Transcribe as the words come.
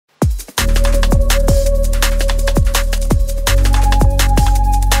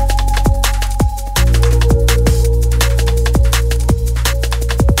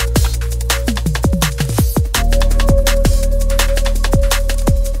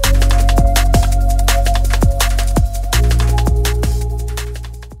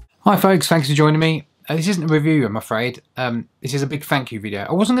Hi folks, thanks for joining me. This isn't a review, I'm afraid. This is a big thank you video.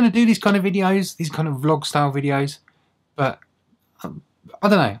 I wasn't going to do these kind of videos, these kind of vlog style videos, but I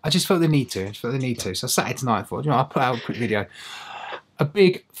don't know, I just felt the need to. So I sat here tonight and thought, you know, I'll put out a quick video. A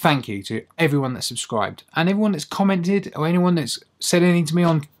big thank you to everyone that's subscribed and everyone that's commented or anyone that's said anything to me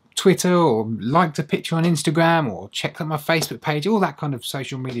on Twitter or liked a picture on Instagram or checked out my Facebook page, all that kind of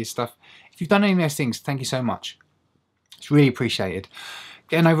social media stuff. If you've done any of those things, thank you so much. It's really appreciated.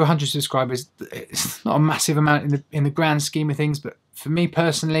 Getting over 100 subscribers, it's not a massive amount in the grand scheme of things, but for me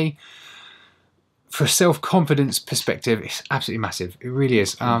personally, for a self-confidence perspective, it's absolutely massive. It really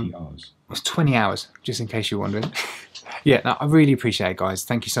is. 20 hours. It's 20 hours, just in case you're wondering. Yeah, no, I really appreciate it, guys.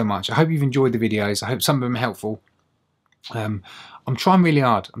 Thank you so much. I hope you've enjoyed the videos. I hope some of them are helpful. I'm trying really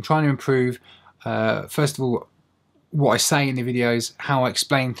hard. I'm trying to improve. First of all, what I say in the videos, how I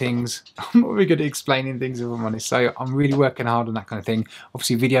explain things. I'm not really good at explaining things, if I'm honest. So I'm really working hard on that kind of thing.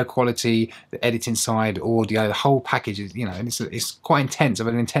 Obviously, video quality, the editing side, audio, the whole package is, you know, and it's quite intense. I've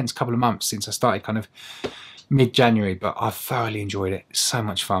had an intense couple of months since I started kind of mid-January, but I've thoroughly enjoyed it. It's so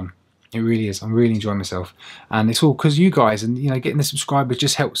much fun. It really is. I'm really enjoying myself. And it's all because you guys, and, you know, getting the subscribers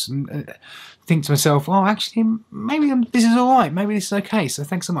just helps. And think to myself, oh, actually, maybe this is all right. Maybe this is okay. So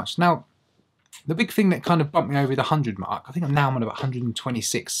thanks so much. Now, the big thing that kind of bumped me over the 100 mark, I think I'm on about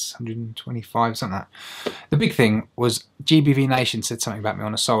 126, 125, something like that. The big thing was GBV Nation said something about me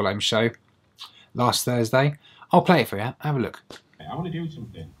on a solo show last Thursday. I'll play it for you. Have a look. I want to do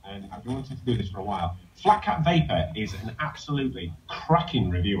something, and I've been wanting to do this for a while. FlatCap Vapor is an absolutely cracking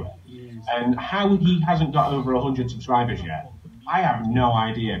reviewer. Yes. And how he hasn't got over 100 subscribers yet, I have no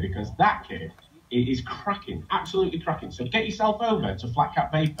idea, because that kid is cracking, absolutely cracking. So get yourself over to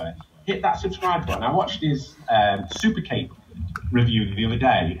FlatCap Vapor. Hit that subscribe button. I watched his Super Cape review the other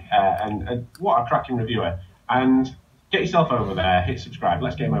day, and what a cracking reviewer. And get yourself over there, hit subscribe.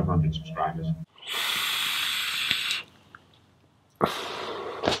 Let's get him over 100 subscribers.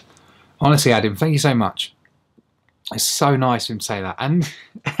 Honestly, Adam, thank you so much. It's so nice of him to say that. And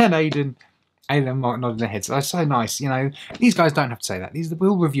Aidan and Mark nodding their heads. That's so nice. You know, these guys don't have to say that. We're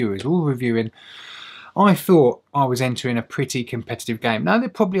all reviewers. We're all reviewing. I thought I was entering a pretty competitive game. Now, there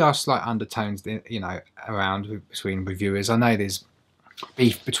probably are slight undertones, you know, around between reviewers. I know there's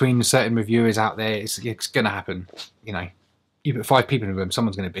beef between certain reviewers out there. It's going to happen. You know, you put 5 people in a room,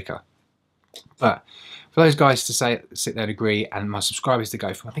 someone's going to bicker. But for those guys to sit there and agree, and my subscribers to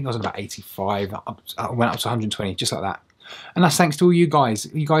go from, I think I was on about 85, I went up to 120, just like that. And that's thanks to all you guys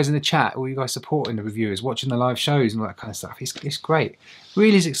in the chat, all you guys supporting the reviewers, watching the live shows and all that kind of stuff. It's great.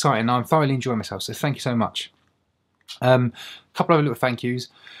 Really is exciting. I'm thoroughly enjoying myself, so thank you so much. A couple of little thank yous.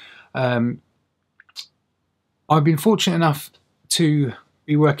 I've been fortunate enough to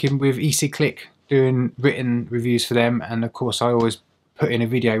be working with EC doing written reviews for them, and of course I always put in a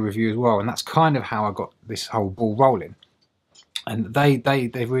video review as well, and that's kind of how I got this whole ball rolling. And they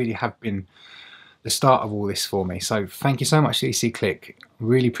really have been the start of all this for me. So thank you so much to EC.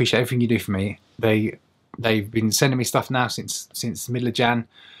 Really appreciate everything you do for me. They've been sending me stuff now since the middle of Jan,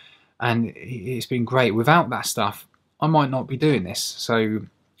 and it's been great. Without that stuff, I might not be doing this. So, you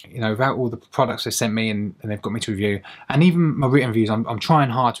know, without all the products they've sent me and they've got me to review, and even my written reviews, I'm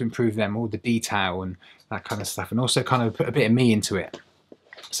trying hard to improve them, all the detail and that kind of stuff, and also kind of put a bit of me into it.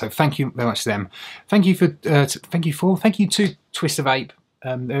 So thank you very much to them. Thank you to Twister Vape.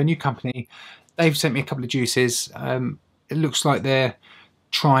 They're a new company. They've sent me a couple of juices. It looks like they're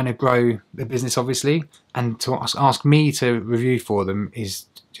trying to grow their business, obviously, and to ask me to review for them is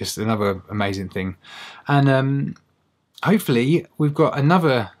just another amazing thing. And hopefully we've got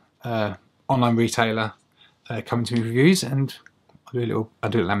another online retailer coming to me with reviews, and I'll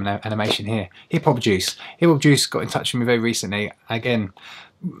do a little animation here. Hip Hop Juice got in touch with me very recently. Again,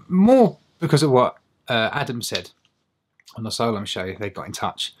 more because of what Adam said on the Solom show. They got in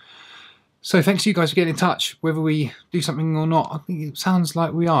touch. So thanks to you guys for getting in touch. Whether we do something or not, I think it sounds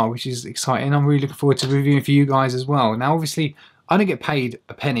like we are, which is exciting. I'm really looking forward to reviewing for you guys as well. Now, obviously, I don't get paid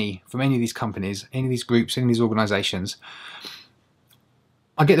a penny from any of these companies, any of these groups, any of these organisations.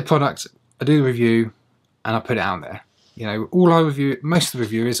 I get the product, I do the review, and I put it out there. You know, most of the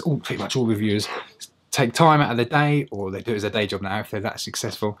reviewers, pretty much all reviewers, take time out of their day, or they do it as a day job now if they're that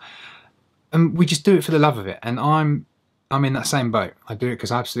successful. And we just do it for the love of it. And I'm in that same boat. I do it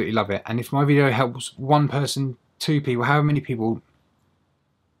because I absolutely love it. And if my video helps one person, 2 people, however many people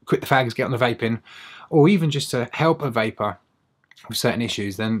quit the fags, get on the vaping, or even just to help a vapor with certain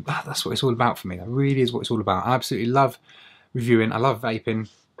issues, then that's what it's all about for me. That really is what it's all about. I absolutely love reviewing. I love vaping,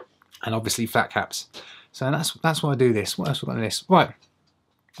 and obviously FlatCaps. So that's why I do this. What else have I got on this? Right.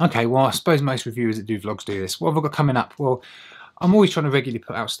 Okay, well, I suppose most reviewers that do vlogs do this. What have I got coming up? Well, I'm always trying to regularly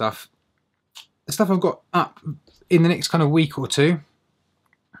put out stuff. The stuff I've got up in the next kind of week or two,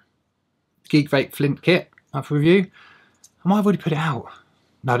 Geek Vape Flint kit up for review. I might have already put it out.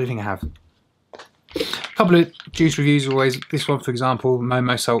 No, I don't think I have. A couple of juice reviews always. This one, for example,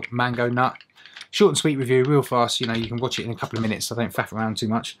 Momo Salt Mango Nut. Short and sweet review, real fast. You know, you can watch it in a couple of minutes. So I don't faff around too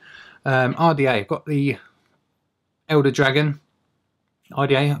much. RDA, I've got the Elder Dragon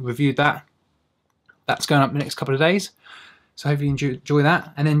RDA. I reviewed that. That's going up in the next couple of days. So hopefully you enjoy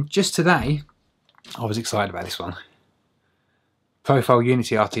that. And then just today, I was excited about this one. Profile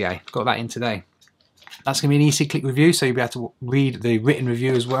Unity RTA. Got that in today. That's going to be an EC-Click review, so you'll be able to read the written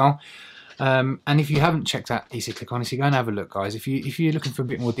review as well. And if you haven't checked out EC-Click, honestly, go and have a look, guys. If you're looking for a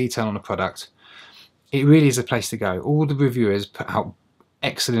bit more detail on the product, it really is a place to go. All the reviewers put out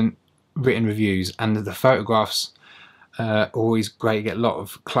excellent written reviews, and the photographs are always great. You get a lot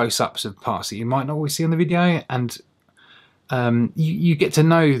of close-ups of parts that you might not always see on the video, and you get to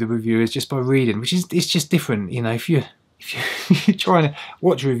know the reviewers just by reading, which is it's just different. You know, if you're trying to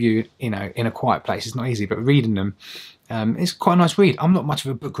watch a review, you know, in a quiet place, it's not easy, but reading them, it's quite a nice read. I'm not much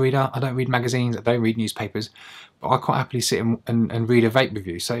of a book reader. I don't read magazines. I don't read newspapers, but I quite happily sit and read a vape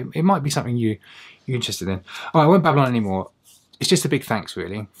review. So it might be something you're interested in. All right, I won't babble on anymore. It's just a big thanks,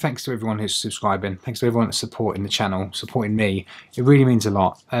 really. Thanks to everyone who's subscribing. Thanks to everyone that's supporting the channel, supporting me. It really means a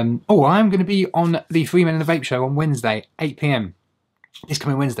lot. Oh, I'm going to be on the 3 Men in the Vape show on Wednesday, 8 PM. This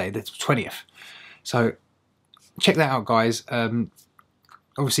coming Wednesday, the 20th. So check that out, guys.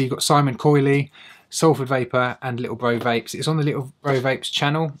 Obviously, you've got Simon Coyley, Salford Vapor, and Little Bro Vapes. It's on the Little Bro Vapes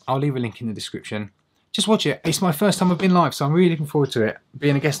channel. I'll leave a link in the description. Just watch it. It's my first time I've been live, so I'm really looking forward to it.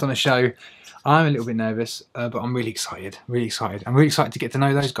 Being a guest on a show. I'm a little bit nervous, but I'm really excited. Really excited. I'm really excited to get to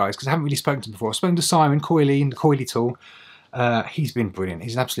know those guys because I haven't really spoken to them before. I've spoken to Simon Coyley and the Coyley Tool. He's been brilliant.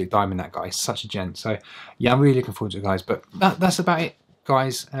 He's an absolute diamond, that guy. He's such a gent. So, yeah, I'm really looking forward to it, guys. But that's about it,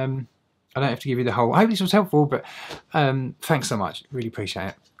 guys. I don't have to give you the whole... I hope this was helpful, but thanks so much. Really appreciate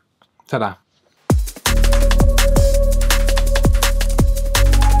it. Ta-da.